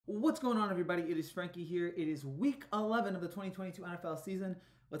What's going on, everybody? It is Frankie here. It is week 11 of the 2022 NFL season.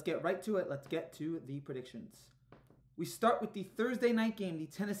 Let's get right to it. Let's get to the predictions. We start with the Thursday night game, the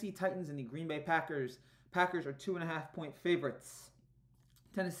Tennessee Titans and the Green Bay Packers. Packers are 2.5-point favorites.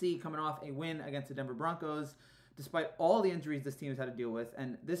 Tennessee coming off a win against the Denver Broncos, despite all the injuries this team has had to deal with.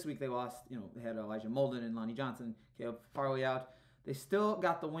 And this week they lost, they had Elijah Molden and Lonnie Johnson, Caleb Farley out. They still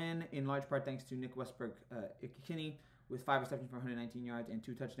got the win in large part thanks to Nick Westbrook-Ikhine with 5 receptions for 119 yards and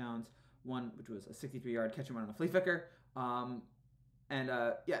 2 touchdowns. One, which was a 63-yard catch and run on a flea flicker. That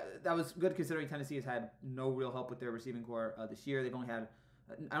was good considering Tennessee has had no real help with their receiving core this year. They've only had,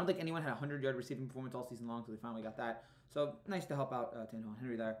 I don't think anyone had a 100-yard receiving performance all season long, so they finally got that. So nice to help out Tannehill and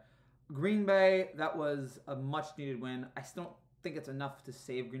Henry there. Green Bay, that was a much-needed win. I still don't think it's enough to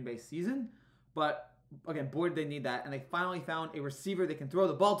save Green Bay's season, but again, boy, did they need that. And they finally found a receiver they can throw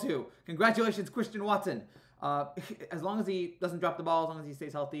the ball to. Congratulations, Christian Watson. As long as he doesn't drop the ball, as long as he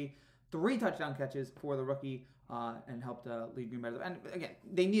stays healthy, 3 touchdown catches for the rookie and helped lead Green Bay. And again,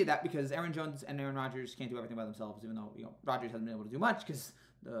 they needed that because Aaron Jones and Aaron Rodgers can't do everything by themselves, even though Rodgers hasn't been able to do much because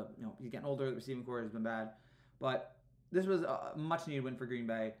he's getting older. The receiving core has been bad. But this was a much-needed win for Green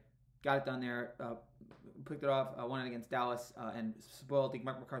Bay. Got it done there, picked it off, won it against Dallas, and spoiled the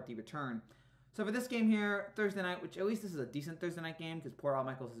Mark McCarthy return. So for this game here, Thursday night, which at least this is a decent Thursday night game because poor Al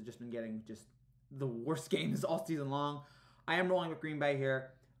Michaels has just been getting just the worst games all season long. I am rolling with Green Bay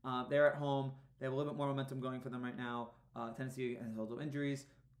here. They're at home. They have a little bit more momentum going for them right now. Tennessee has a little injuries.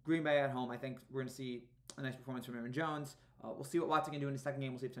 Green Bay at home, I think we're going to see a nice performance from Aaron Jones. We'll see what Watson can do in the second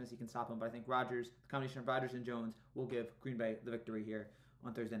game. We'll see if Tennessee can stop him. But I think the combination of Rodgers and Jones will give Green Bay the victory here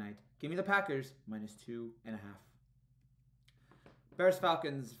on Thursday night. Give me the Packers, -2.5.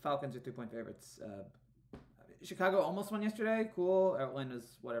 Bears-Falcons. Falcons are 3-point favorites. Chicago almost won yesterday. Cool.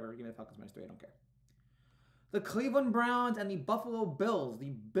 Atlanta's whatever. Give me the Falcons -3. I don't care. The Cleveland Browns and the Buffalo Bills. The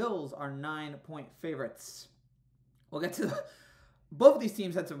Bills are 9-point favorites. We'll get to both of these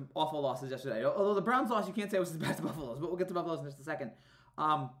teams had some awful losses yesterday. Although the Browns loss, you can't say was as bad as Buffalo's, but we'll get to Buffalo's in just a second.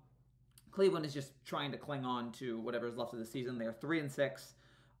 Cleveland is just trying to cling on to whatever is left of the season. They are 3-6.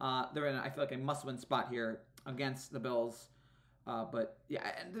 They're in, I feel like, a must-win spot here against the Bills. But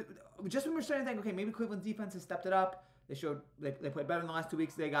yeah, and just when we're starting to think, okay, maybe Cleveland's defense has stepped it up. They played better in the last 2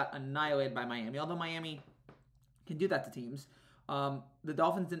 weeks. They got annihilated by Miami. Although Miami can do that to teams. The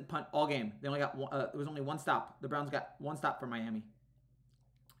Dolphins didn't punt all game. They only got there was only one stop. The Browns got one stop from Miami.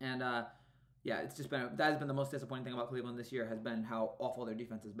 And it's just that has been the most disappointing thing about Cleveland this year, has been how awful their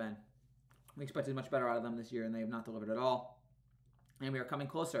defense has been. We expected much better out of them this year, and they have not delivered at all. And we are coming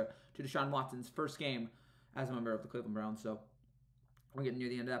closer to Deshaun Watson's first game as a member of the Cleveland Browns. So we're getting near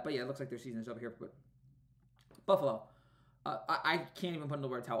the end of that. But yeah, it looks like their season is over here. But Buffalo. I can't even put into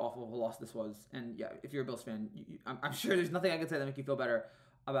words how awful of a loss this was. And yeah, if you're a Bills fan, I'm sure there's nothing I can say that make you feel better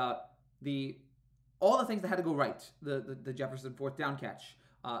about all the things that had to go right. The Jefferson 4th down catch,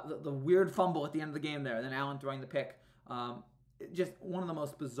 the weird fumble at the end of the game there, then Allen throwing the pick. Just one of the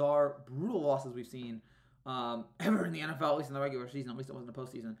most bizarre, brutal losses we've seen ever in the NFL, at least in the regular season. At least it wasn't the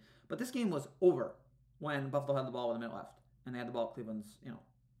postseason. But this game was over when Buffalo had the ball with a minute left, and they had the ball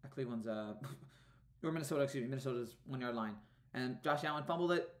at Cleveland's or Minnesota's 1-yard line. And Josh Allen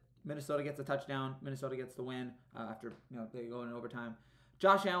fumbled it. Minnesota gets a touchdown. Minnesota gets the win after they go in overtime.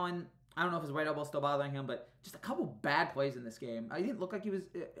 Josh Allen, I don't know if his right elbow is still bothering him, but just a couple bad plays in this game. He didn't look like he was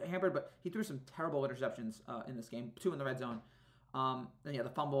hampered, but he threw some terrible interceptions in this game. 2 in the red zone.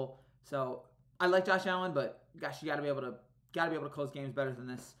 The fumble. So I like Josh Allen, but gosh, you got to be able to close games better than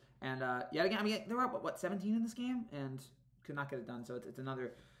this. And yet again, they were up 17 in this game and could not get it done. So it's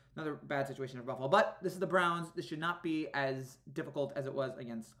another bad situation for Buffalo. But this is the Browns. This should not be as difficult as it was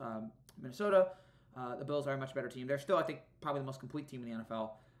against Minnesota. The Bills are a much better team. They're still, I think, probably the most complete team in the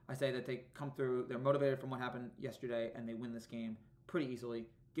NFL. I say that they come through, they're motivated from what happened yesterday, and they win this game pretty easily.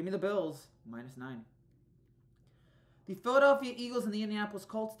 Give me the Bills, -9. The Philadelphia Eagles and the Indianapolis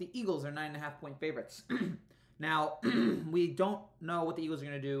Colts. The Eagles are 9.5-point favorites. Now, we don't know what the Eagles are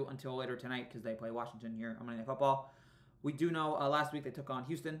going to do until later tonight because they play Washington here on Monday Night Football. We do know last week they took on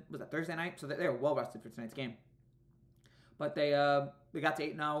Houston. Was that Thursday night? So they were well rested for tonight's game. But they got to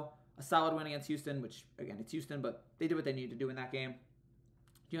 8-0. A solid win against Houston, which, again, it's Houston, but they did what they needed to do in that game.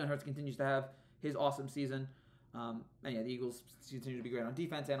 Jalen Hurts continues to have his awesome season. The Eagles continue to be great on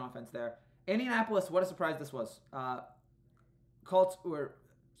defense and offense there. Indianapolis, what a surprise this was. Colts were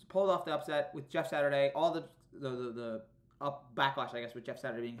pulled off the upset with Jeff Saturday. All the backlash, I guess, with Jeff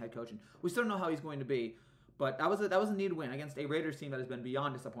Saturday being head coach. And we still don't know how he's going to be. But that was a needed win against a Raiders team that has been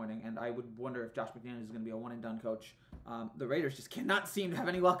beyond disappointing, and I would wonder if Josh McDaniels is going to be a one-and-done coach. The Raiders just cannot seem to have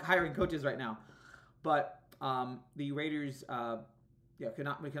any luck hiring coaches right now. But the Raiders,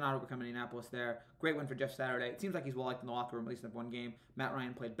 we cannot overcome Indianapolis there. Great win for Jeff Saturday. It seems like he's well liked in the locker room, at least in one game. Matt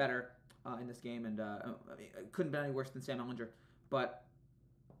Ryan played better in this game, and it couldn't be any worse than Sam Ehlinger. But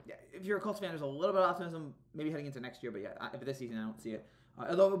yeah, if you're a Colts fan, there's a little bit of optimism maybe heading into next year. But yeah, for this season, I don't see it.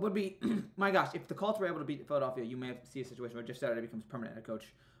 Although it would be, my gosh, if the Colts were able to beat Philadelphia, you may see a situation where Jeff Saturday becomes permanent head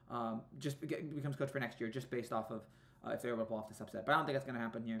coach, becomes coach for next year, just based off of if they're able to pull off this upset. But I don't think that's going to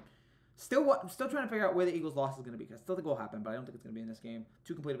happen here. Still trying to figure out where the Eagles' loss is going to be, because I still think it will happen, but I don't think it's going to be in this game.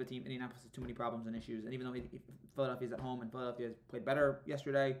 Too complete of a team. Indianapolis has too many problems and issues, and even though Philadelphia's at home and Philadelphia has played better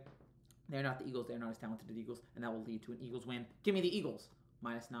yesterday, they're not the Eagles. They're not as talented as the Eagles, and that will lead to an Eagles win. Give me the Eagles,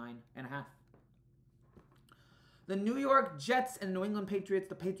 -9.5. The New York Jets and New England Patriots.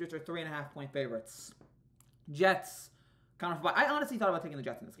 The Patriots are 3.5-point favorites. Jets, kind of. I honestly thought about taking the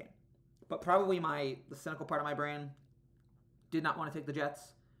Jets in this game, but probably the cynical part of my brain did not want to take the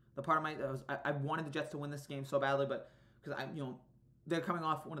Jets. The part of I wanted the Jets to win this game so badly, but because they're coming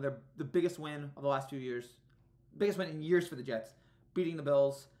off one of the biggest win of the last few years, biggest win in years for the Jets, beating the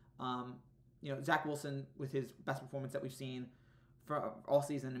Bills. Zach Wilson with his best performance that we've seen for all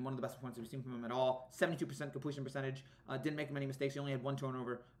season, and one of the best performances we've seen from him at all. 72% completion percentage. Didn't make many mistakes. He only had one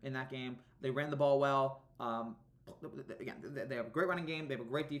turnover in that game. They ran the ball well. Again, they have a great running game. They have a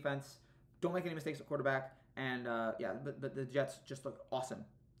great defense. Don't make any mistakes at quarterback. And but the Jets just look awesome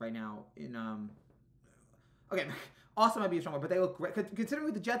right now. Awesome might be a strong word, but they look great. Considering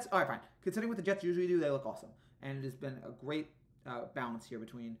what the Jets, all right, fine. Considering what the Jets usually do, they look awesome. And it has been a great balance here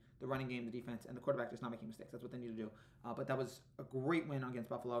between the running game, the defense, and the quarterback just not making mistakes. That's what they need to do. But that was a great win against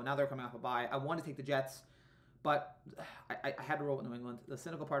Buffalo. Now they're coming off a bye. I wanted to take the Jets, but I had to roll with New England. The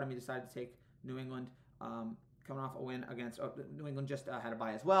cynical part of me decided to take New England, coming off a win against New England just had a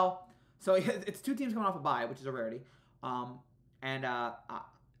bye as well. So it's two teams coming off a bye, which is a rarity.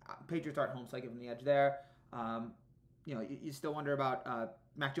 Patriots are at home, so I give them the edge there. You still wonder about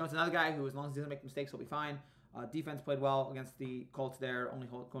Mac Jones, another guy who, as long as he doesn't make mistakes, he'll be fine. Defense played well against the Colts there, only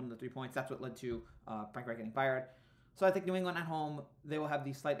going to the 3 points. That's what led to Frank Reich getting fired. So I think New England at home, they will have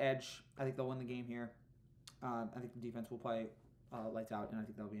the slight edge. I think they'll win the game here. I think the defense will play lights out, and I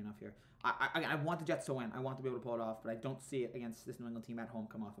think that'll be enough here. I want the Jets to win. I want to be able to pull it off, but I don't see it against this New England team at home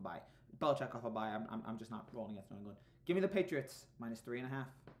come off a bye. Belichick off a bye, I'm just not rolling against New England. Give me the Patriots, -3.5.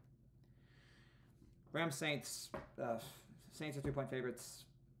 Rams, Saints. Saints are 3-point favorites.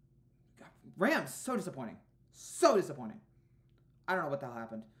 God, Rams, so disappointing. So disappointing. I don't know what the hell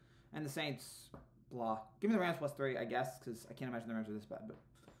happened. And the Saints, blah. Give me the Rams +3, I guess, because I can't imagine the Rams are this bad. But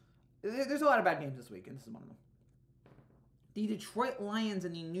there's a lot of bad games this week, and this is one of them. The Detroit Lions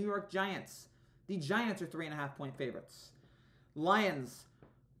and the New York Giants. The Giants are 3.5-point favorites. Lions,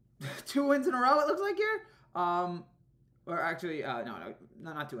 2 wins in a row, it looks like here. Or actually, no,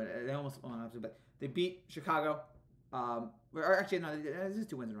 not 2 wins. They almost, but they beat Chicago. Or actually, no, this is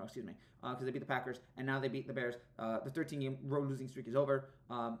 2 wins in a row, excuse me. Because they beat the Packers, and now they beat the Bears. The 13-game road losing streak is over.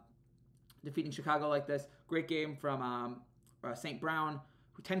 Defeating Chicago like this. Great game from St. Brown,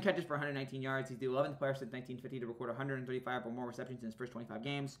 who 10 catches for 119 yards. He's the 11th player since 1950 to record 135 or more receptions in his first 25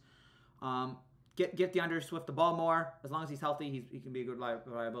 games. Get DeAndre Swift the ball more. As long as he's healthy, he can be a good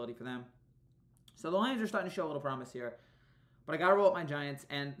reliability for them. So the Lions are starting to show a little promise here. But I got to roll up my Giants,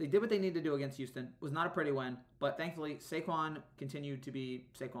 and they did what they needed to do against Houston. It was not a pretty win, but thankfully Saquon continued to be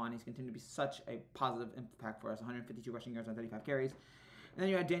Saquon. He's continued to be such a positive impact for us, 152 rushing yards on 35 carries. And then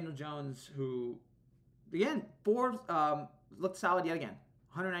you had Daniel Jones, who, again, looked solid yet again.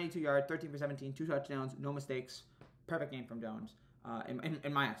 192 yards, 13 for 17, 2 touchdowns, no mistakes. Perfect game from Jones,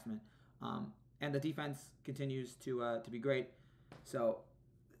 in my estimate. And the defense continues to be great. So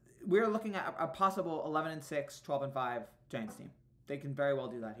we're looking at a possible 11-6, 12-5 Giants team. They can very well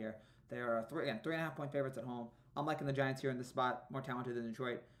do that here. They are 3.5-point favorites at home. I'm liking the Giants here in this spot, more talented than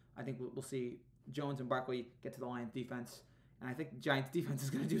Detroit. I think we'll see Jones and Barkley get to the Lions defense, and I think the Giants defense is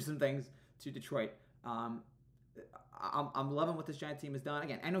going to do some things to Detroit. I'm loving what this Giants team has done.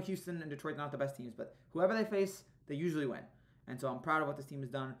 Again, I know Houston and Detroit are not the best teams, but whoever they face, they usually win. And so I'm proud of what this team has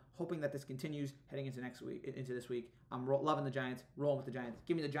done, hoping that this continues heading into this week. I'm loving the Giants, rolling with the Giants.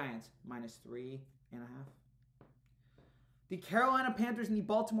 Give me the Giants, -3.5. The Carolina Panthers and the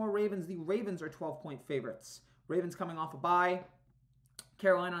Baltimore Ravens. The Ravens are 12-point favorites. Ravens coming off a bye.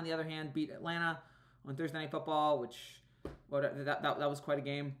 Carolina, on the other hand, beat Atlanta on Thursday Night Football, which that was quite a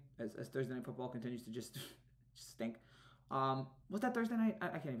game as Thursday Night Football continues to just stink. Was that Thursday night? I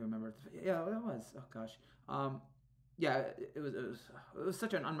can't even remember. Yeah, that was. Oh gosh. It was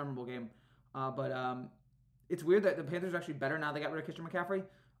such an unmemorable game. But it's weird that the Panthers are actually better now they got rid of Christian McCaffrey.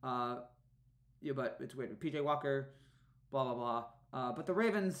 But it's weird. PJ Walker, blah, blah, blah. But the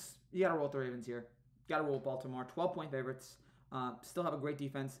Ravens, you got to roll with the Ravens here. Got to roll with Baltimore. 12-point favorites. Still have a great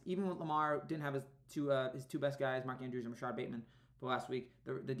defense. Even with Lamar didn't have his two best guys, Mark Andrews and Rashad Bateman, for last week.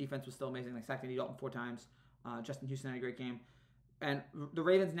 The defense was still amazing. They sacked Andy Dalton 4 times. Justin Houston had a great game. And the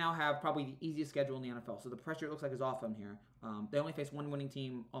Ravens now have probably the easiest schedule in the NFL. So the pressure, it looks like, is off them here. They only faced one winning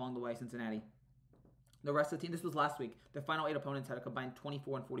team along the way, Cincinnati. The rest of the team, this was last week, their final 8 opponents had a combined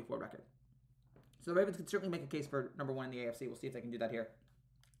 24-44 record. So the Ravens can certainly make a case for number 1 in the AFC. We'll see if they can do that here.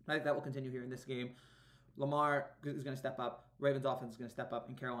 I think that will continue here in this game. Lamar is going to step up. Ravens offense is going to step up.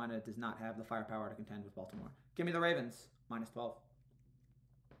 And Carolina does not have the firepower to contend with Baltimore. Give me the Ravens, -12.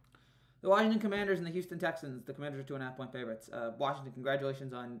 The Washington Commanders and the Houston Texans. The Commanders are 2.5-point favorites. Washington,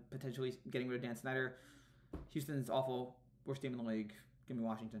 congratulations on potentially getting rid of Dan Snyder. Houston's awful. Worst team in the league. Give me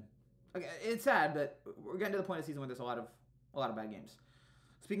Washington. Okay, it's sad, but we're getting to the point of the season where there's a lot of bad games.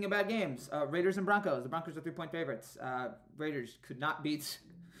 Speaking of bad games, Raiders and Broncos. The Broncos are 3-point favorites. Raiders could not beat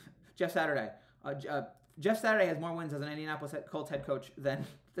Jeff Saturday. Jeff Saturday has more wins as an Indianapolis Colts head coach than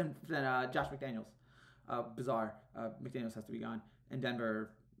Josh McDaniels. Bizarre. McDaniels has to be gone. In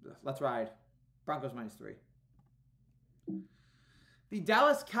Denver, let's ride. Broncos -3. The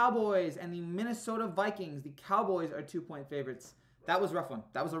Dallas Cowboys and the Minnesota Vikings. The Cowboys are 2-point favorites. That was a rough one.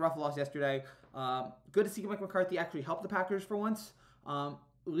 That was a rough loss yesterday. Good to see Mike McCarthy actually help the Packers for once.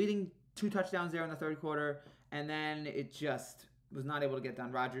 Leading 2 touchdowns there in the third quarter. And then it just was not able to get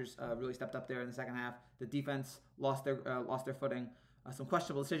done. Rodgers really stepped up there in the second half. The defense lost their footing. Some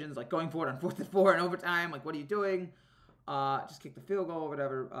questionable decisions, like going for it on 4th and 4 in overtime. Like, what are you doing? Just kick the field goal or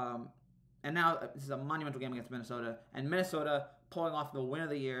whatever. And now this is a monumental game against Minnesota. And Minnesota pulling off the win of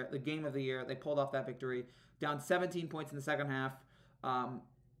the year, the game of the year. They pulled off that victory. Down 17 points in the second half.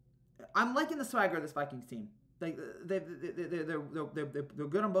 I'm liking the swagger of this Vikings team. Like they're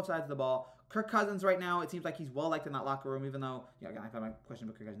good on both sides of the ball. Kirk Cousins right now, it seems like he's well liked in that locker room. Even though, again, I've had my question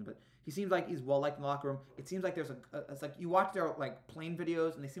about Kirk Cousins, but he seems like he's well liked in the locker room. It seems like it's like you watch their plane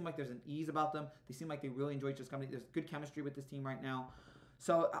videos and they seem like there's an ease about them. They seem like they really enjoy each other's company. There's good chemistry with this team right now.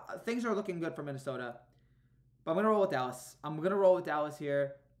 So things are looking good for Minnesota. But I'm gonna roll with Dallas. I'm gonna roll with Dallas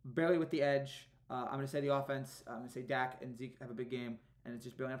here, barely with the edge. I'm gonna say the offense. I'm gonna say Dak and Zeke have a big game. And it's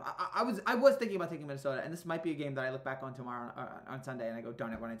just barely enough. I was thinking about taking Minnesota, and this might be a game that I look back on tomorrow on Sunday, and I go,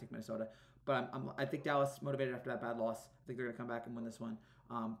 darn it, when I take Minnesota. But I think Dallas motivated after that bad loss. I think they're gonna come back and win this one.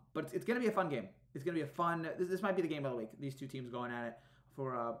 But it's gonna be a fun game. It's gonna be a fun. This might be the game of the week. These two teams going at it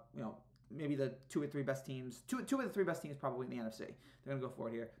for maybe the 2 or 3 best teams. Two of the 3 best teams probably in the NFC. They're gonna go for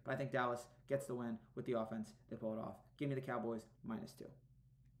it here. But I think Dallas gets the win with the offense. They pull it off. Give me the Cowboys -2.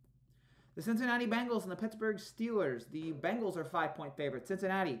 The Cincinnati Bengals and the Pittsburgh Steelers. The Bengals are 5-point favorites.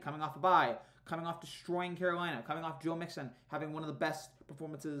 Cincinnati coming off a bye, coming off destroying Carolina, coming off Joe Mixon having one of the best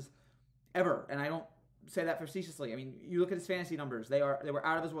performances ever. And I don't say that facetiously. I mean, you look at his fantasy numbers; they were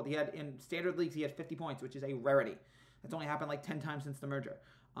out of his world. He had in standard leagues he had 50 points, which is a rarity. That's only happened like 10 times since the merger.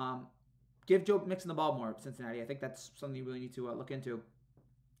 Give Joe Mixon the ball more, Cincinnati. I think that's something you really need to look into.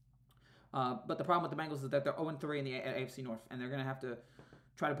 But the problem with the Bengals is that they're 0-3 in the AFC North, and they're going to have to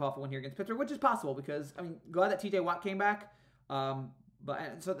try to pull off a win here against Pittsburgh, which is possible because, I mean, glad that TJ Watt came back.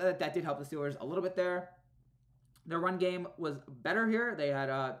 So that did help the Steelers a little bit there. Their run game was better here. They had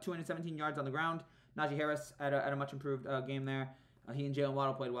 217 yards on the ground. Najee Harris had a much improved game there. He and Jalen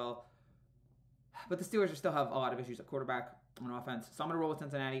Waddle played well. But the Steelers still have a lot of issues at quarterback on offense. So I'm going to roll with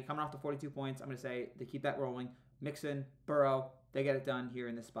Cincinnati. Coming off the 42 points, I'm going to say they keep that rolling. Mixon, Burrow, they get it done here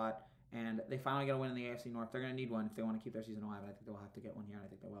in this spot. And they finally get a win in the AFC North. They're going to need one if they want to keep their season alive. I think they'll have to get one here, and I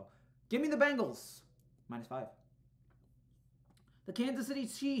think they will. Give me the Bengals. -5. The Kansas City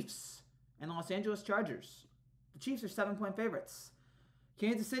Chiefs and the Los Angeles Chargers. The Chiefs are 7-point favorites.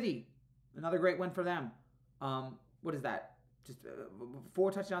 Kansas City, another great win for them. What is that? Just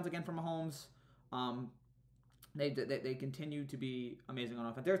 4 touchdowns again from Mahomes. They continue to be amazing on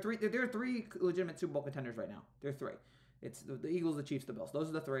offense. There are three legitimate Super Bowl contenders right now. There are 3. It's the Eagles, the Chiefs, the Bills. Those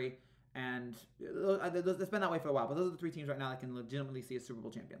are the 3. And it's been that way for a while, but those are the 3 teams right now that can legitimately see as Super Bowl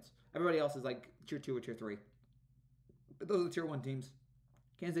champions. Everybody else is like tier 2 or tier 3. But those are the tier 1 teams.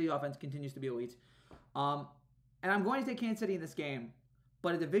 Kansas City offense continues to be elite. And I'm going to take Kansas City in this game,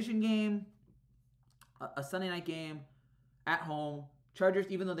 but a division game, a Sunday night game, at home. Chargers,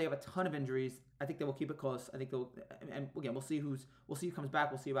 even though they have a ton of injuries, I think they will keep it close. I think they'll, and again, we'll see who comes back.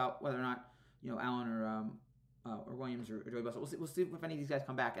 We'll see about whether or not Allen or Williams or Joey Bosa. We'll see if any of these guys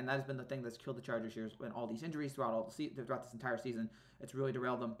come back, and that has been the thing that's killed the Chargers here. Is when all these injuries throughout this entire season, it's really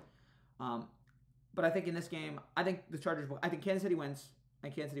derailed them. But I think in this game, I think the Chargers will. I think Kansas City wins,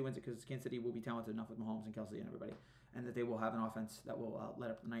 and Kansas City wins it because Kansas City will be talented enough with Mahomes and Kelsey and everybody, and that they will have an offense that will let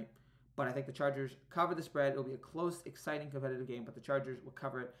up the night. But I think the Chargers cover the spread. It'll be a close, exciting, competitive game, but the Chargers will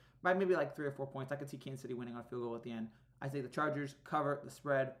cover it by maybe like 3 or 4 points. I could see Kansas City winning on a field goal at the end. I say the Chargers cover the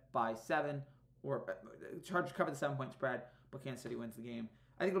spread by 7, or Chargers cover the 7-point spread, but Kansas City wins the game.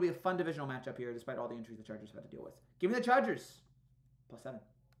 I think it'll be a fun divisional matchup here, despite all the injuries the Chargers have had to deal with. Give me the Chargers plus 7.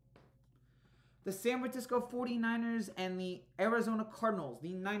 The San Francisco 49ers and the Arizona Cardinals.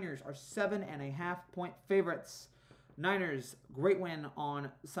 The Niners are 7.5-point favorites. Niners, great win on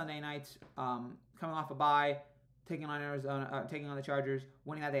Sunday night, coming off a bye, taking on the Chargers,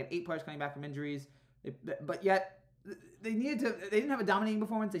 winning that. They had 8 players coming back from injuries, but yet they didn't have a dominating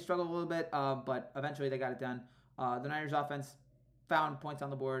performance. They struggled a little bit, but eventually they got it done. The Niners offense found points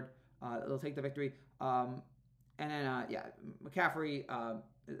on the board. They'll take the victory. And then McCaffrey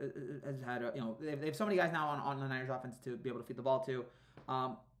has had they have so many guys now on the Niners offense to be able to feed the ball to.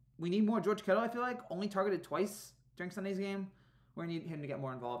 We need more George Kittle. I feel like only targeted twice during Sunday's game. We need him to get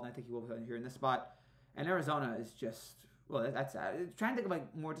more involved, and I think he will be here in this spot. And Arizona is just that's trying to think of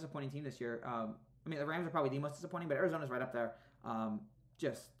like more disappointing team this year. I mean, the Rams are probably the most disappointing, but Arizona's right up there. I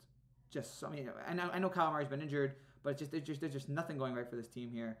know Kyle Murray's been injured, but there's just nothing going right for this team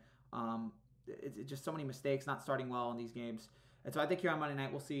here. It's just so many mistakes, not starting well in these games. And so I think here on Monday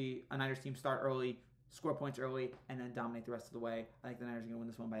night, we'll see a Niners team start early, score points early, and then dominate the rest of the way. I think the Niners are going to win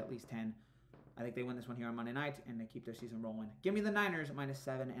this one by at least 10. I think they win this one here on Monday night, and they keep their season rolling. Give me the Niners minus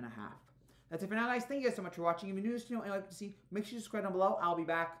 7.5. That's it for now, guys. Thank you guys so much for watching. If you're new to this channel and you'd like to see, make sure you subscribe down below. I'll be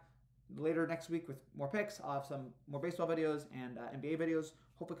back later next week with more picks. I'll have some more baseball videos and NBA videos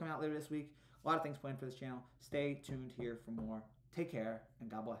hopefully coming out later this week. A lot of things planned for this channel. Stay tuned here for more. Take care, and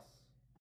God bless.